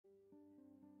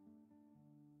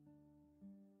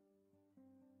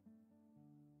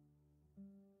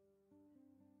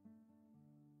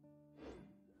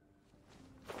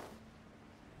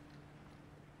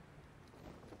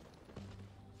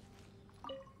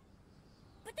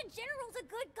the General's a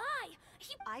good guy.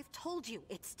 I've told you,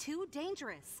 it's too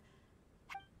dangerous.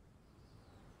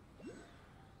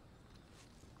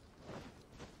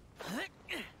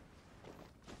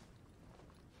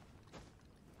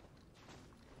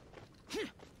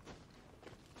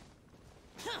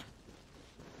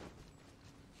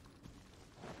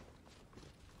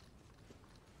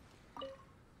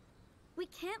 We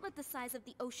can't let the size of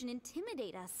the ocean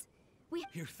intimidate us.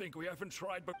 You think we haven't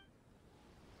tried, but...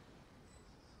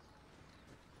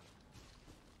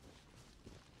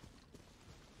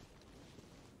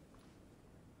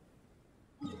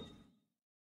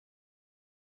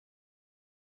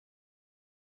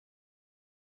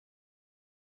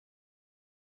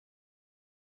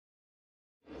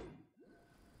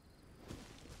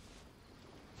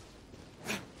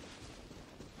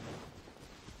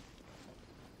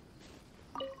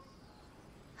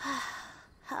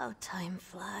 How time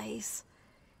flies.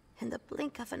 In the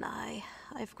blink of an eye,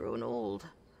 I've grown old.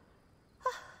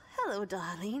 Hello,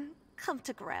 darling. Come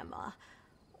to Grandma.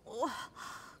 Oh,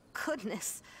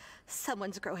 goodness.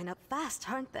 Someone's growing up fast,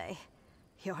 aren't they?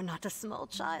 You're not a small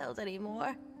child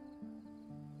anymore.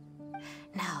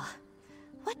 Now,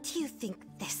 what do you think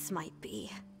this might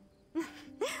be?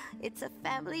 It's a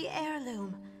family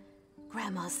heirloom.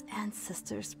 Grandma's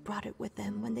ancestors brought it with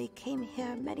them when they came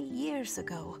here many years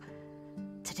ago.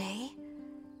 Today,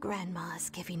 Grandma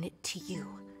is giving it to you.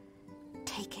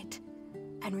 Take it,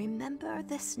 and remember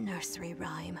this nursery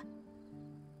rhyme.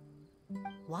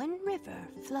 One river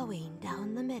flowing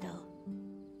down the middle.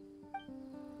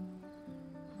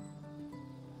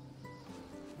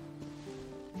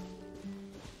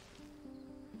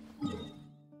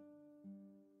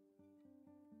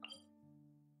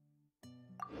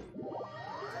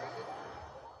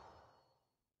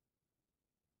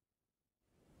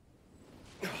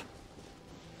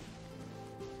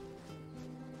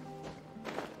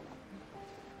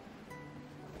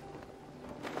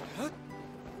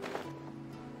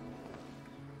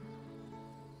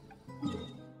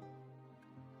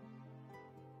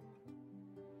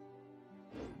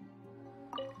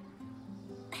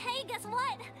 Hey, guess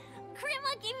what? Grandma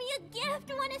gave me a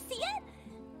gift. Wanna see it?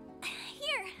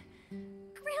 Here.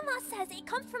 Grandma says it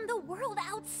comes from the world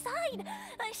outside.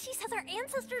 She says our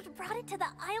ancestors brought it to the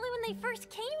island when they first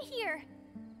came here.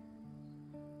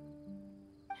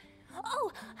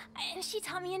 Oh, and she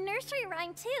taught me a nursery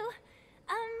rhyme too.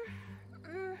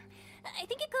 I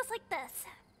think it goes like this.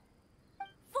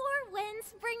 Four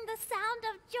winds bring the sound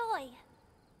of joy.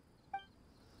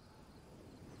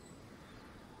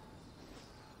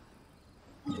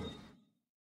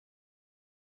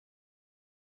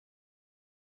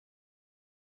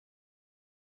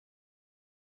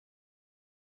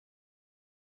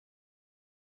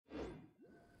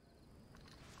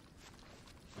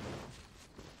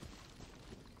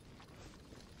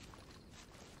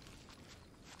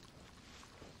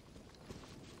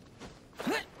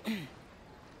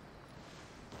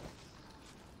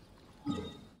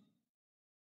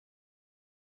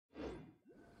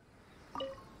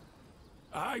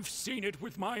 I've seen it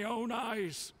with my own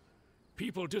eyes.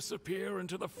 People disappear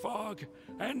into the fog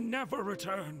and never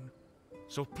return.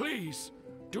 So please,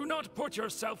 do not put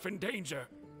yourself in danger.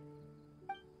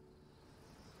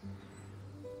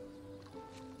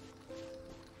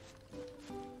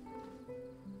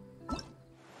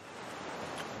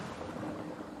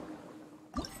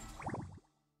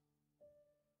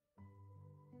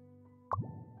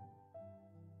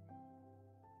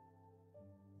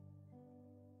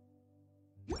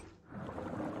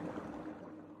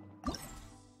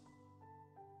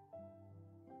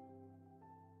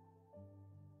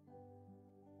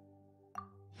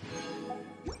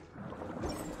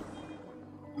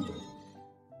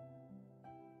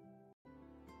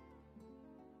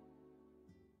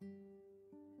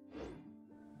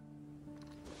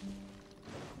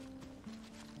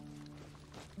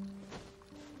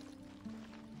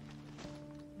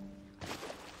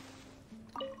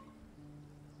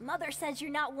 Mother says you're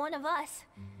not one of us,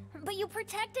 but you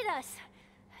protected us.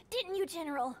 Didn't you,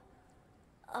 General?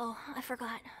 Oh, I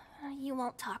forgot. You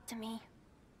won't talk to me.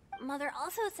 Mother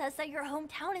also says that your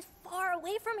hometown is far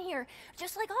away from here,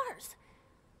 just like ours.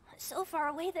 So far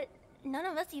away that none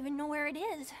of us even know where it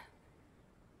is.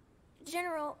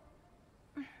 General,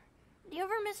 do you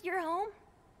ever miss your home?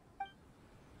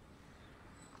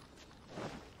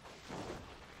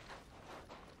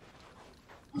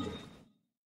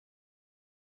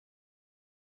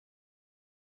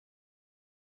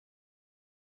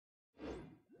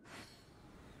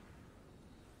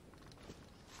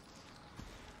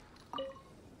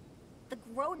 The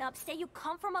grown-ups say you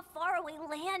come from a faraway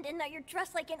land and that you're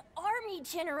dressed like an army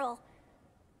general.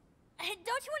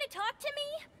 Don't you want to talk to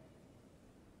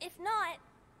me? If not,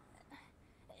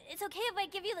 it's okay if I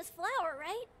give you this flower,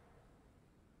 right?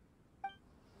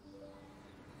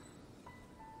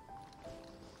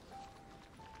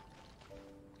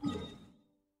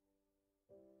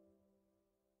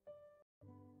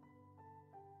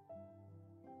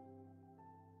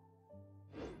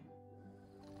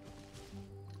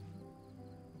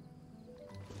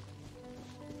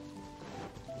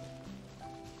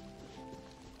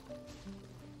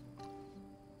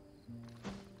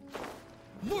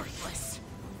 Worthless!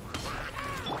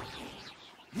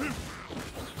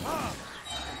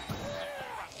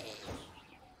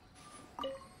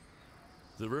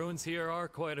 The ruins here are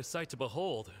quite a sight to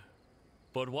behold.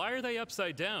 But why are they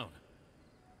upside down?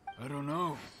 I don't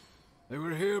know. They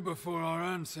were here before our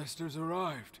ancestors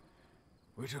arrived.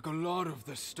 We took a lot of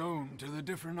the stone to the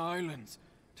different islands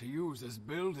to use as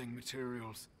building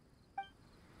materials.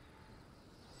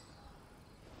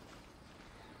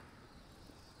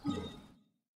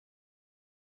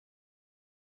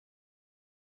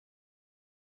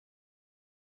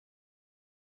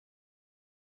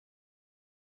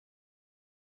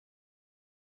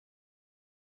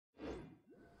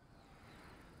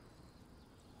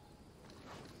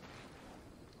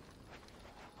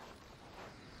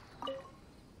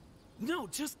 No,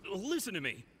 just listen to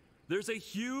me. There's a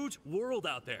huge world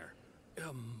out there.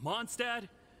 Mondstadt,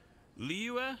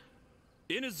 Liyue,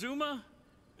 Inazuma.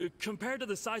 Compared to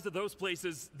the size of those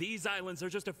places, these islands are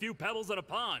just a few pebbles in a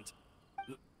pond.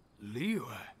 Liyue?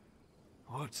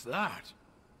 What's that?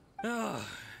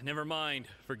 Never mind.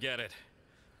 Forget it.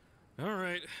 All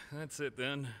right, that's it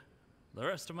then. The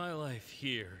rest of my life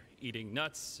here, eating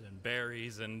nuts and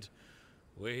berries and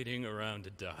waiting around to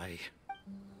die.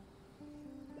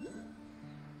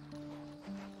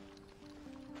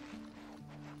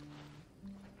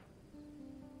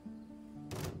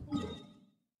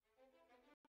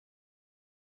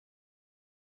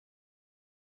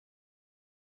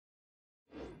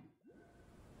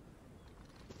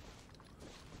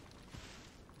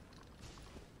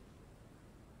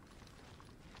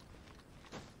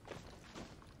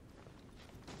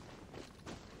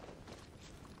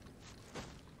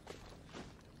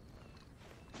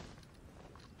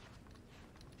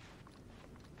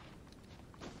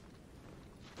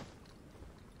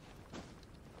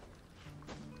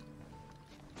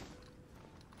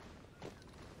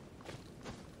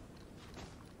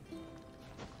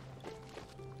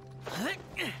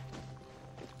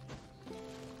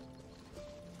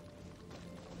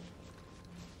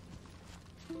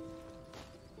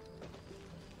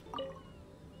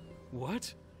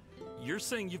 What? You're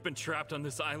saying you've been trapped on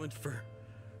this island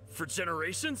for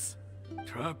generations?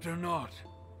 Trapped or not,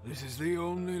 this is the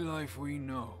only life we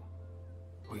know.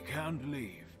 We can't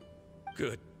leave.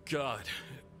 Good God.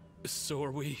 So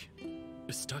are we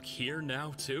stuck here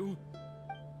now, too?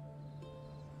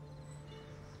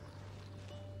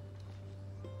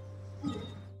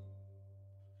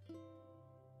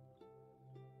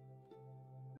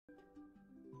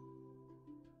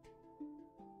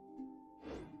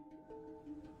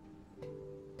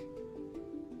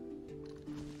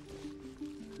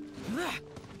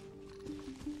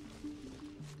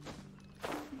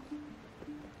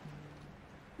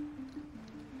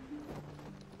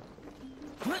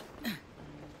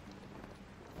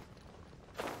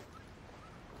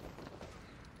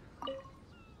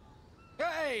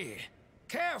 Hey!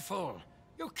 Careful!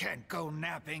 You can't go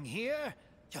napping here.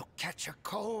 You'll catch a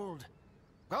cold.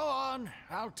 Go on,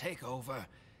 I'll take over.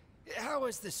 How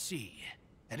is the sea?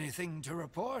 Anything to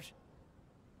report?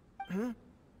 I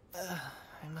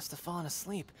must have fallen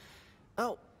asleep.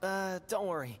 Oh, don't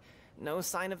worry. No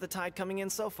sign of the tide coming in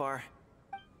so far.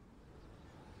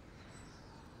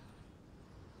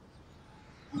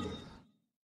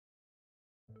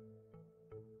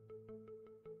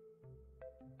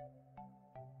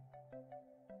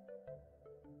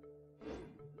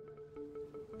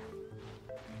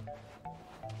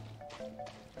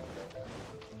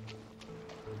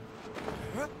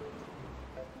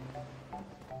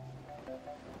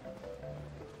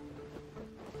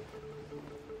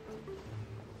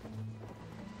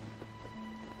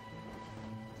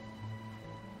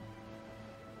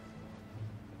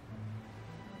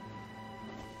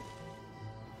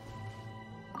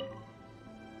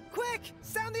 Quick!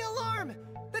 Sound the alarm!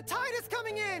 The tide is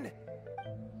coming in!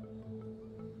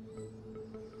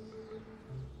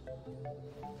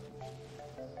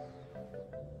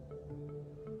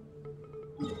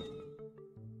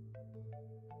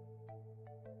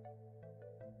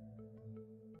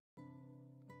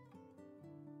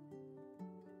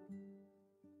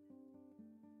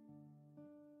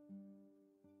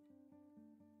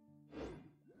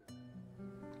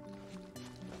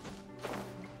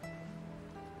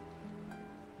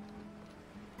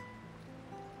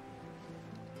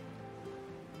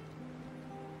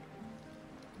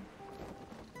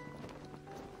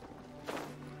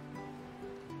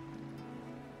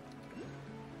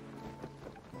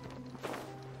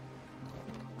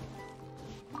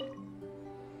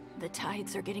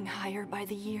 tides are getting higher by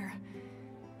the year.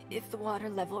 If the water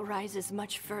level rises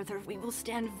much further, we will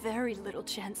stand very little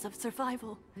chance of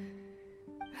survival.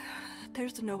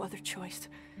 There's no other choice.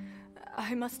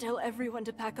 I must tell everyone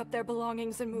to pack up their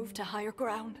belongings and move to higher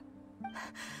ground.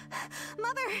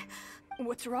 Mother!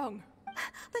 What's wrong?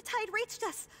 The tide reached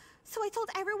us, so I told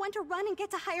everyone to run and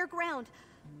get to higher ground.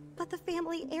 But the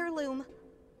family heirloom...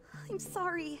 I'm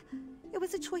sorry. It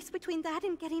was a choice between that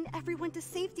and getting everyone to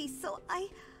safety, so I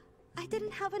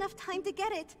didn't have enough time to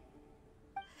get it.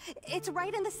 It's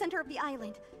right in the center of the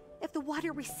island. If the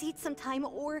water recedes sometime,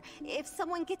 or if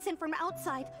someone gets in from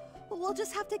outside, we'll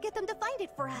just have to get them to find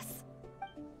it for us.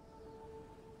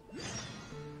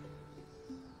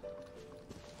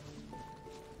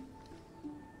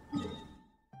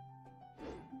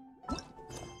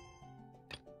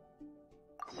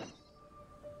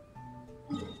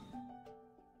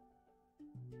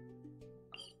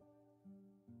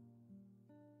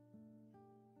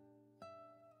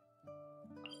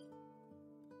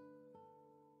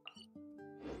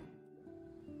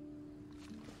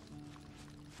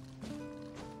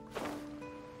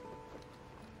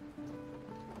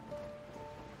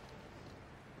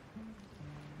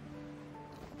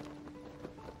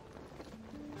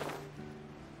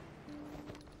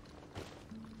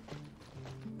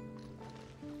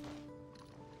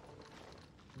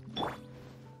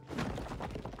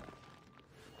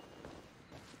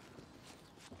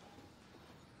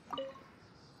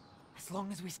 As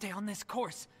long as we stay on this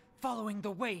course, following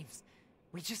the waves,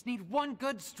 we just need one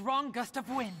good, strong gust of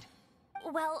wind.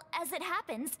 Well, as it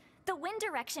happens, the wind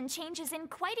direction changes in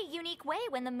quite a unique way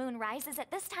when the moon rises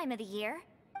at this time of the year.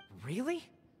 Really?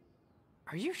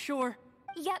 Are you sure?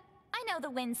 Yep, I know the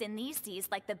winds in these seas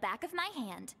like the back of my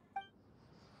hand.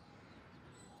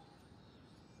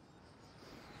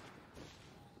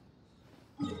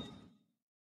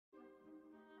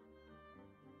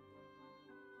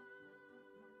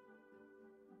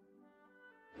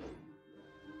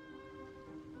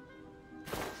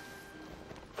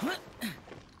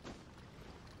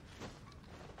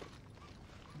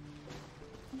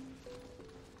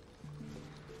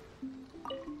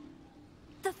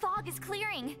 The fog is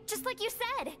clearing, just like you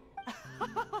said.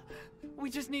 We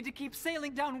just need to keep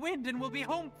sailing downwind and we'll be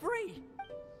home free.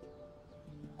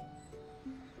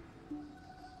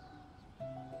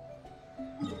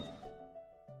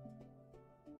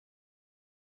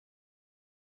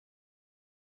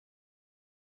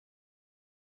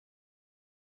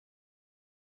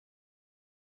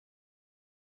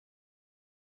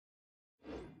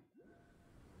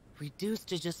 Reduced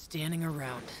to just standing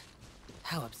around.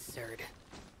 How absurd.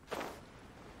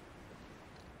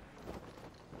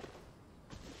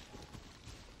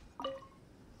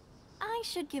 I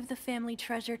should give the family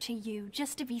treasure to you,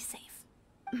 just to be safe.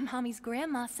 Mommy's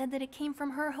grandma said that it came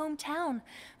from her hometown,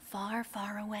 far,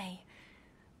 far away.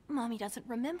 Mommy doesn't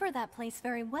remember that place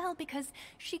very well because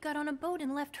she got on a boat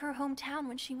and left her hometown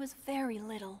when she was very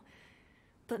little.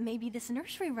 But maybe this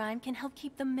nursery rhyme can help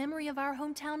keep the memory of our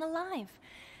hometown alive.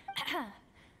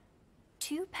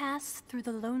 Two paths through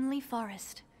the lonely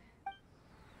forest.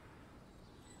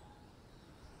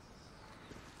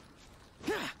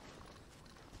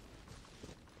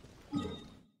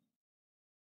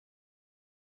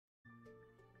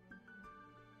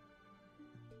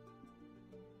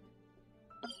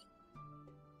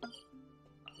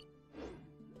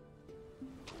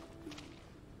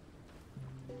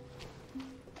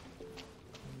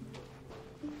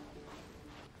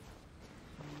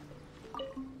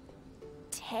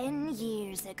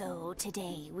 Years ago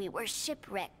today, we were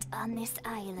shipwrecked on this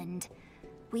island.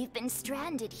 We've been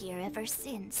stranded here ever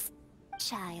since.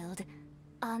 Child,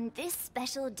 on this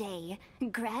special day,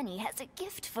 Granny has a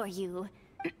gift for you.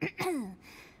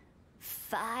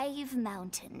 5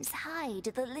 mountains hide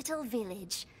the little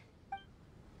village.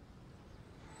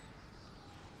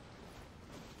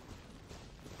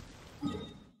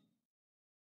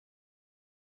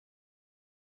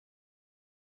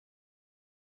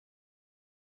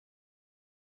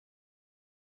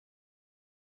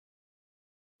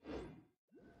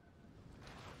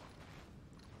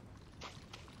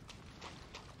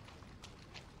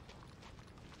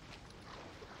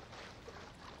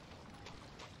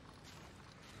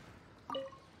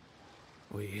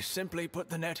 We simply put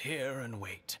the net here and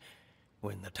wait.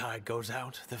 When the tide goes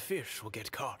out, the fish will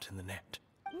get caught in the net.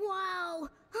 Wow!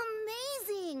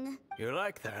 Amazing! You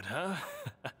like that, huh?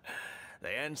 The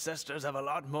ancestors have a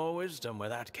lot more wisdom where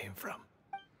that came from.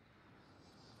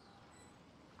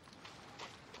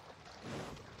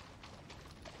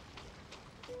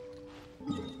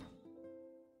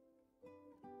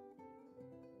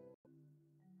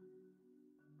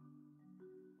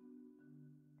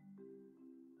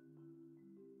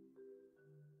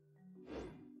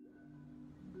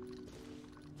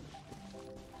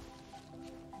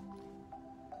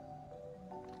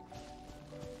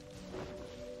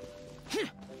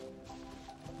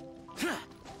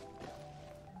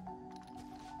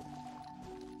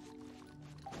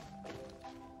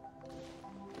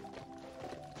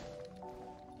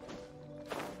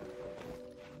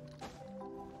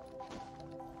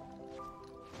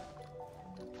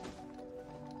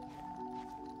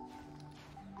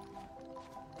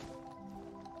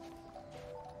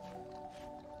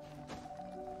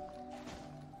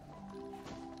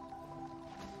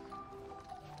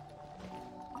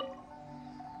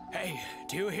 Hey,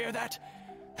 do you hear that?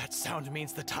 That sound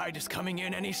means the tide is coming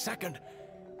in any second.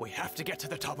 We have to get to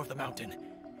the top of the mountain.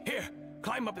 Here,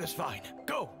 climb up this vine.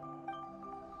 Go!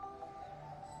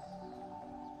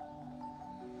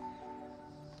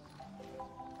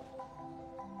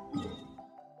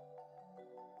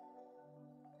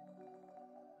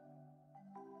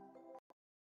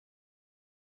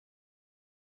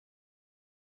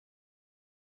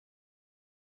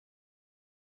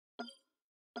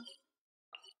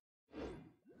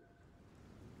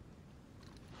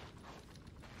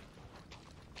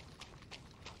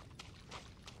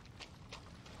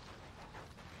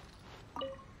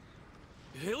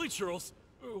 Haley Churls?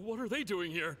 What are they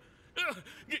doing here?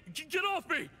 Get off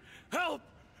me! Help!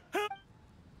 Help!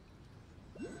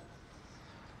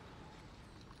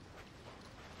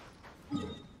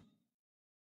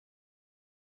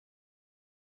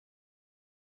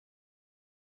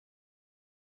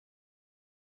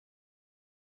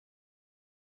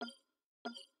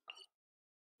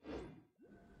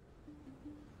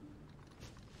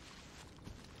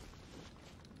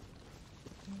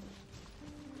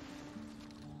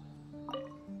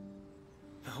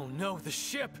 Oh no, the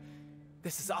ship!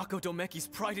 This is Akko Domeki's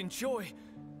pride and joy.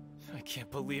 I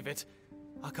can't believe it.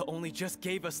 Akka only just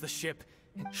gave us the ship.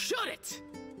 Shut it!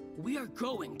 We are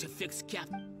going to fix Cap.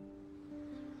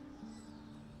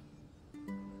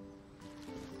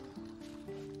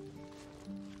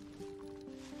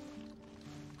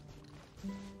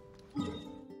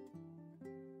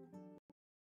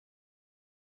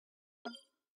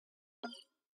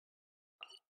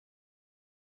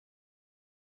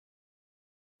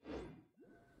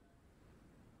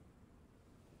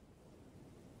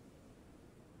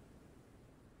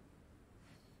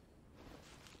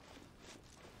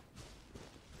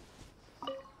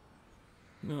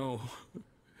 No.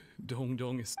 Dong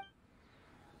Dong is...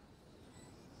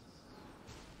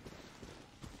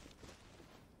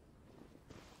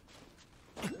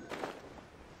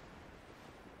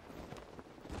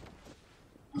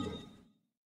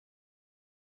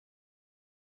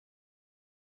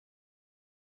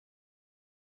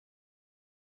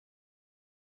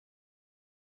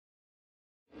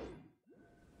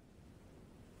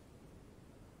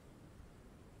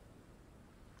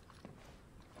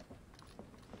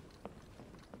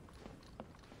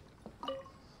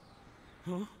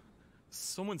 Huh?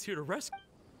 Someone's here to rescue.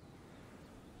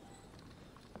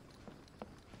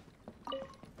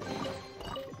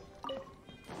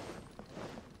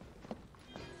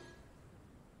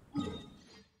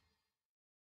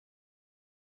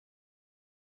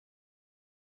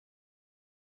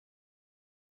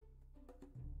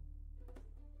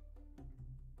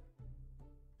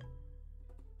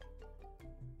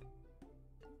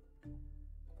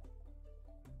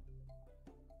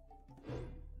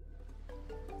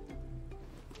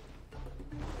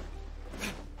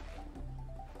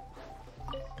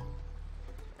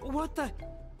 What the?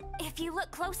 If you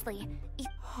look closely,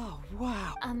 Oh,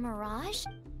 wow. a mirage?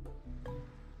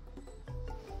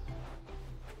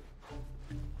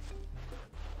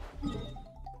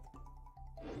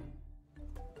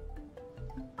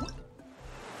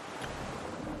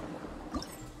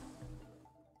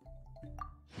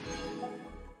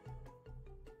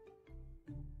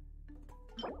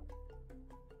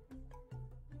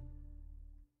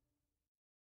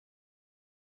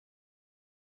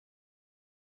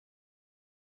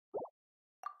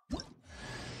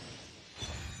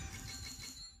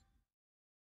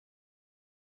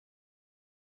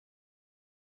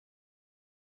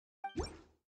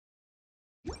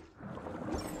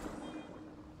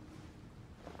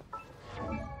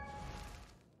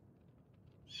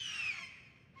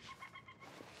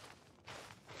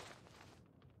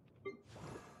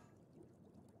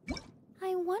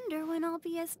 I wonder when I'll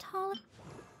be as tall.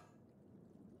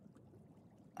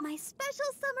 My special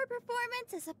summer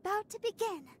performance is about to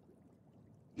begin.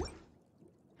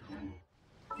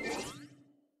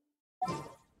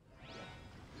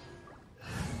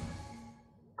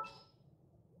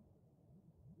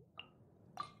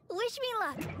 Wish me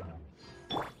luck.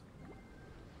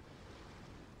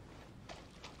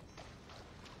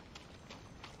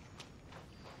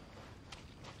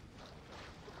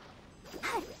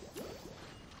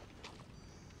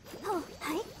 Oh,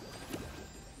 hi.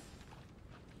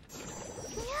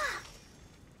 Yeah.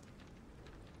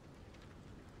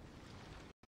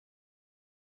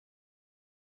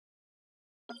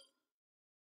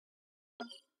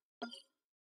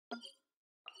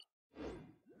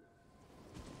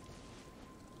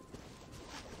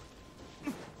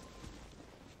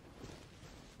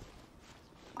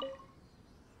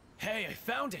 Hey, I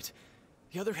found it!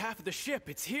 The other half of the ship,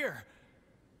 it's here!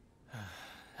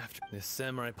 after. This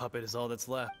samurai puppet is all that's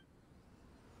left.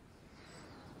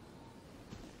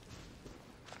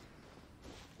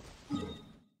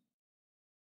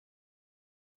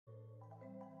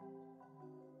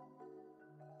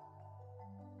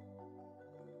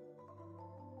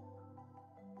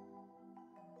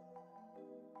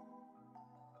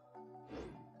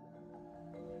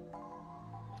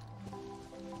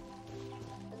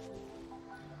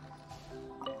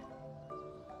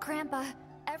 Grandpa,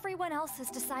 everyone else has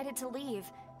decided to leave.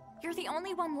 You're the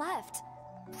only one left.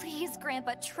 Please,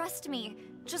 Grandpa, trust me.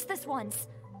 Just this once.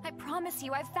 I promise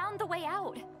you, I've found the way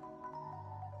out.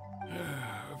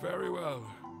 Very well.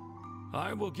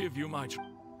 I will give you my...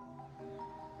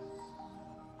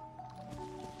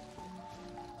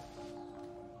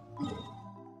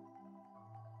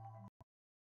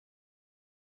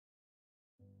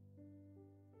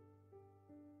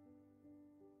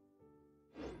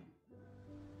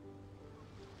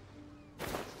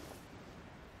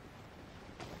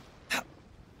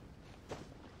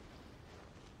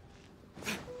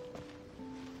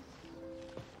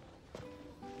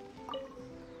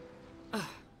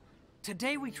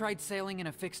 Today we tried sailing in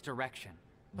a fixed direction,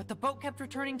 but the boat kept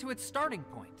returning to its starting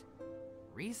point.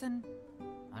 Reason?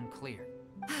 Unclear.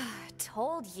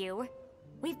 Told you.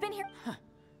 We've been here...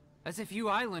 As if you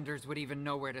islanders would even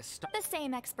know where to start. The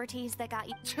same expertise that got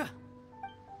you...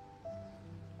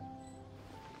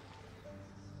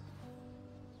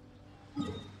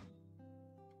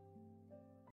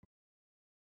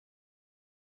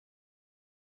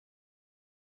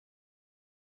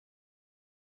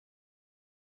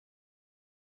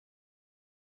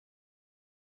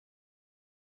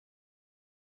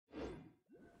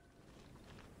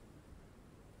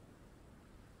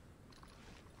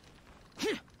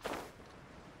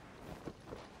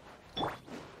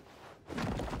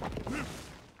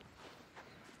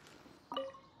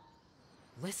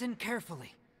 Listen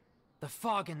carefully. The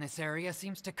fog in this area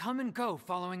seems to come and go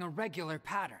following a regular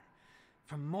pattern.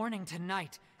 From morning to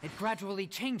night, it gradually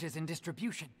changes in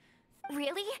distribution.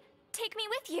 Really? Take me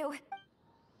with you.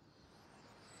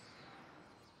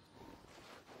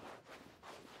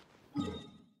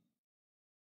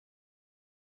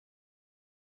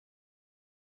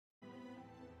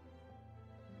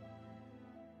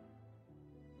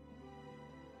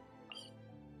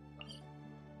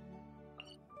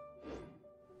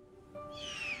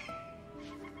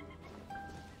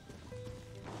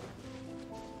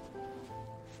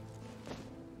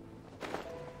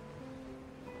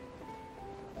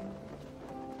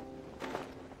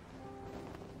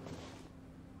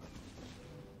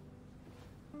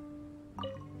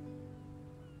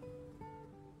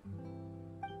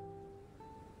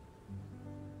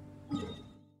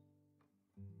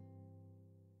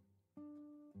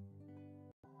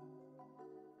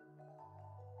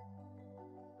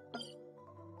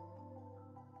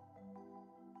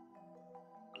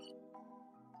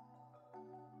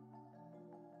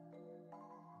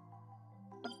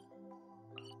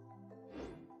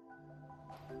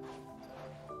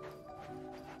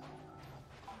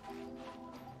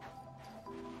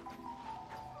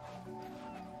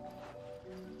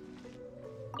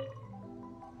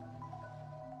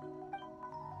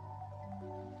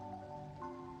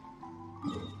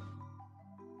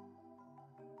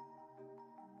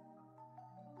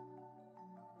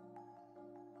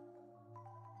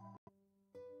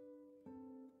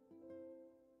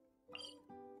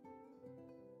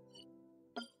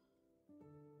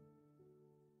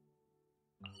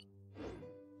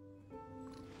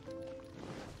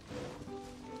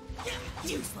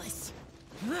 Useless.